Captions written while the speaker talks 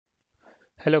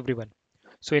Hello everyone.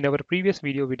 So in our previous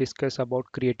video we discussed about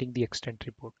creating the extent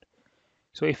report.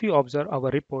 So if you observe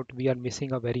our report, we are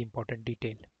missing a very important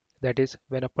detail. That is,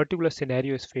 when a particular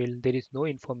scenario is failed, there is no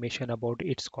information about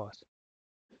its cause.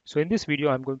 So in this video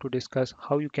I'm going to discuss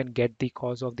how you can get the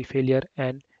cause of the failure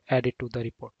and add it to the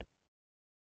report.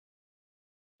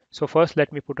 So first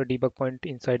let me put a debug point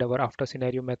inside our after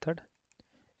scenario method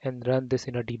and run this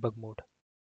in a debug mode.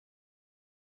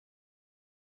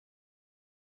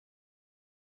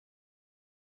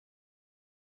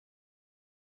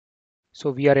 So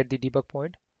we are at the debug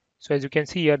point. So as you can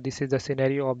see here, this is the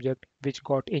scenario object which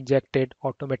got injected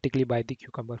automatically by the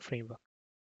Cucumber framework.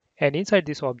 And inside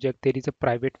this object, there is a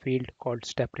private field called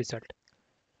step result.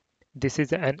 This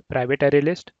is a private array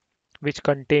list which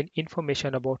contain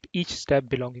information about each step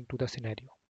belonging to the scenario.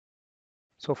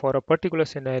 So for a particular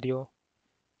scenario,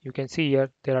 you can see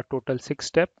here there are total 6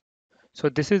 steps. So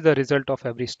this is the result of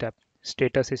every step.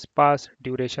 Status is pass,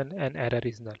 duration, and error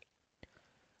is null.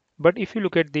 But if you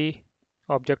look at the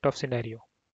object of scenario,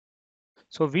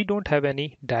 so we don't have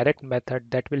any direct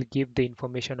method that will give the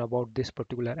information about this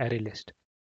particular array list.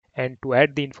 And to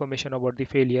add the information about the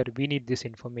failure, we need this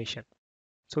information.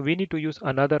 So we need to use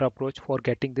another approach for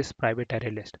getting this private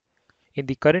array list. In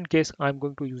the current case, I'm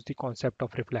going to use the concept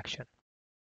of reflection.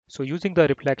 So using the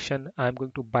reflection, I'm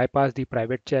going to bypass the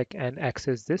private check and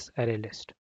access this array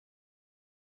list.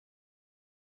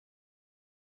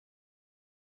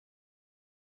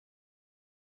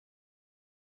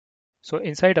 So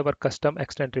inside our custom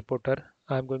extent reporter,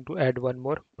 I'm going to add one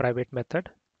more private method.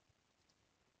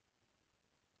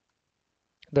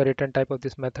 The return type of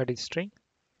this method is string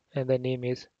and the name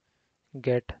is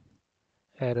get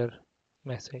error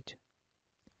message.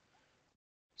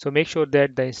 So make sure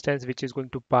that the instance which is going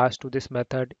to pass to this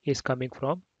method is coming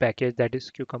from package that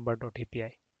is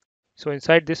cucumber.api. So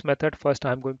inside this method, first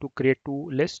I'm going to create two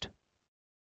lists.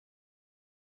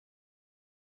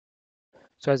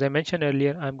 So as I mentioned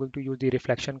earlier, I'm going to use the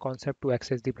reflection concept to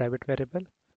access the private variable.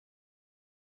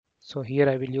 So here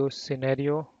I will use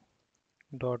scenario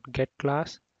dot get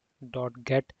class dot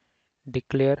get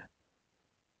declare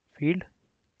field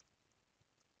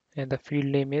and the field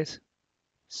name is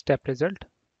step result.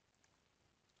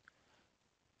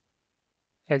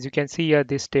 As you can see here,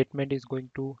 this statement is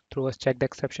going to throw us checked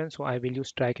exception, so I will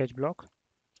use try catch block.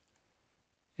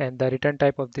 And the return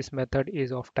type of this method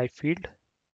is of type field.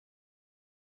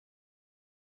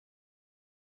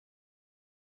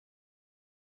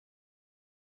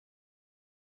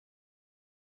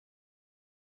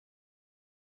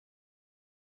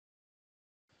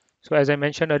 So as I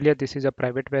mentioned earlier, this is a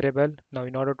private variable. Now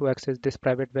in order to access this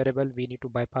private variable, we need to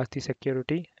bypass the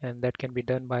security, and that can be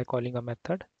done by calling a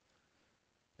method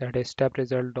that is step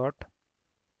result dot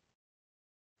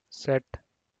set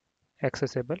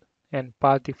accessible and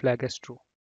pass the flag as true.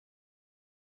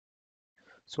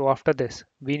 So after this,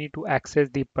 we need to access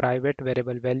the private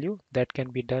variable value. That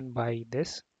can be done by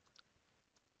this,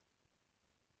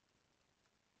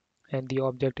 and the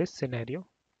object is scenario.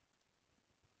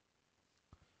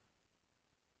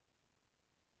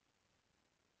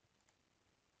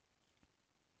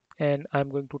 And I'm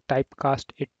going to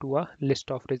typecast it to a list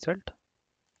of result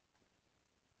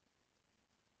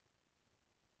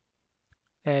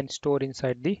and store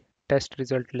inside the test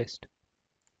result list.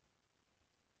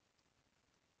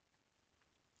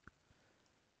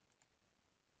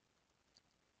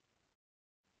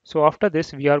 So after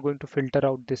this, we are going to filter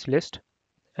out this list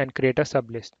and create a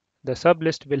sublist. The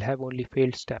sublist will have only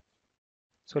failed step.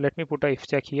 So let me put a if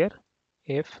check here.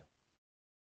 If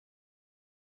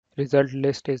result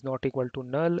list is not equal to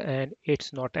null and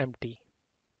it's not empty.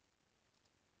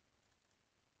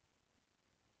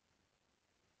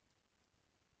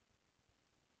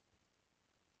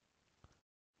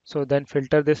 So then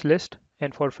filter this list,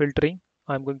 and for filtering,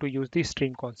 I'm going to use the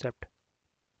stream concept.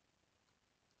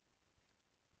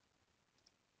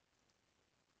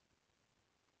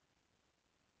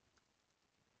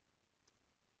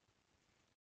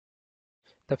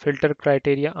 The filter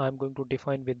criteria I'm going to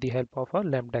define with the help of a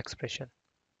lambda expression.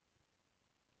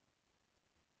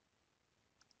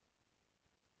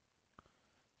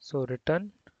 So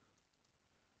return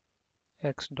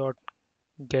x dot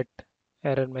get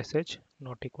error message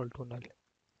not equal to null.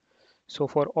 So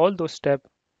for all those steps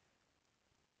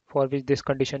for which this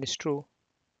condition is true,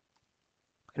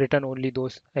 return only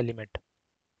those element.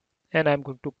 And I'm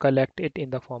going to collect it in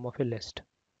the form of a list.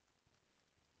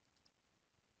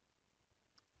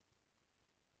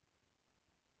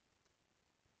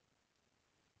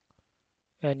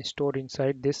 And store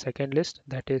inside this second list,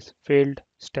 that is failed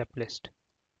step list.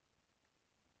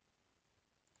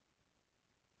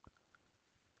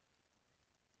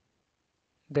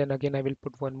 Then again I will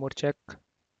put one more check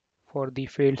for the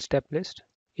failed step list.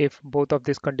 If both of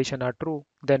these conditions are true,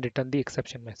 then return the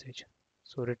exception message.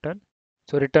 So return.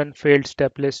 So return failed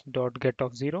step list dot get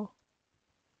of 0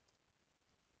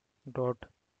 dot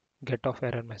get of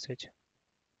error message.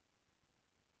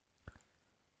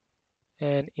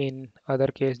 And in other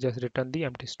case, just return the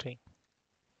empty string.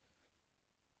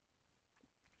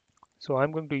 So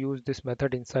I'm going to use this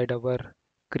method inside our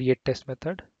create test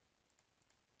method.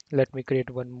 Let me create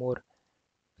one more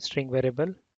string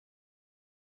variable.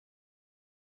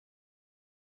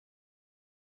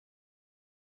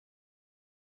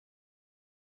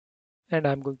 And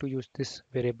I'm going to use this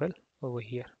variable over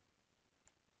here.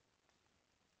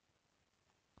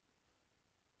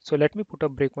 So let me put a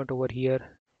breakpoint over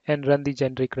here and run the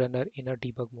generic runner in a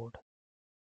debug mode.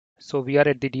 So we are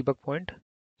at the debug point.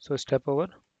 So step over.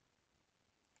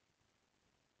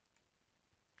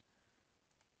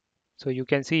 So you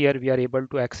can see here we are able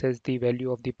to access the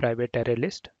value of the private array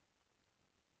list.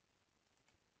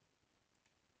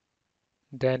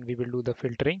 Then we will do the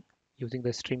filtering using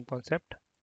the string concept.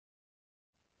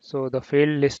 So the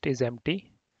failed list is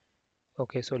empty.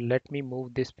 Okay, so let me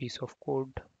move this piece of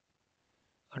code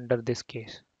under this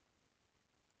case.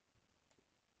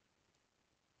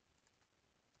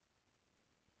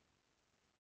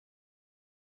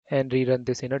 And rerun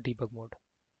this in a debug mode.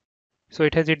 So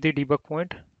it has hit the debug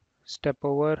point. Step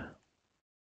over.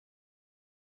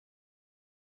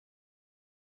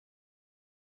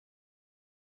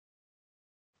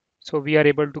 So we are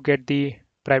able to get the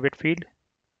private field.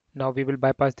 Now we will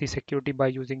bypass the security by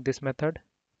using this method.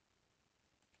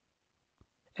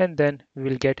 And then we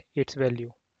will get its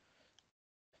value.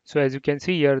 So as you can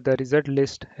see here, the result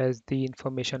list has the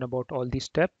information about all the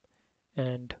steps,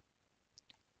 and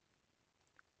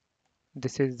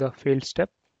this is the failed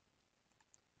step.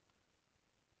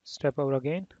 Step over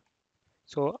again.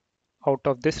 So out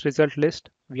of this result list,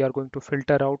 we are going to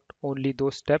filter out only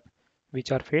those steps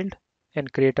which are failed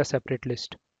and create a separate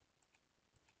list.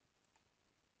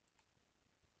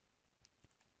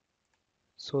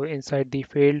 So inside the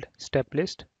failed step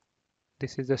list,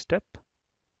 this is the step,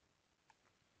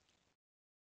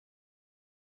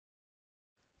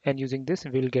 and using this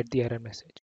we'll get the error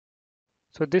message.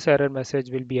 So this error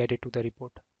message will be added to the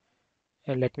report.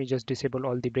 And let me just disable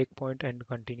all the breakpoint and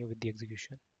continue with the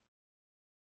execution.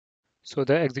 So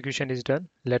the execution is done.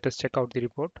 Let us check out the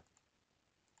report.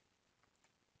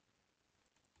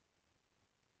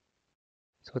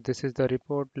 So this is the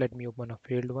report. Let me open a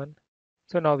failed one.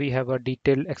 So now we have a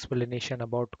detailed explanation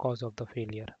about cause of the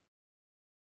failure.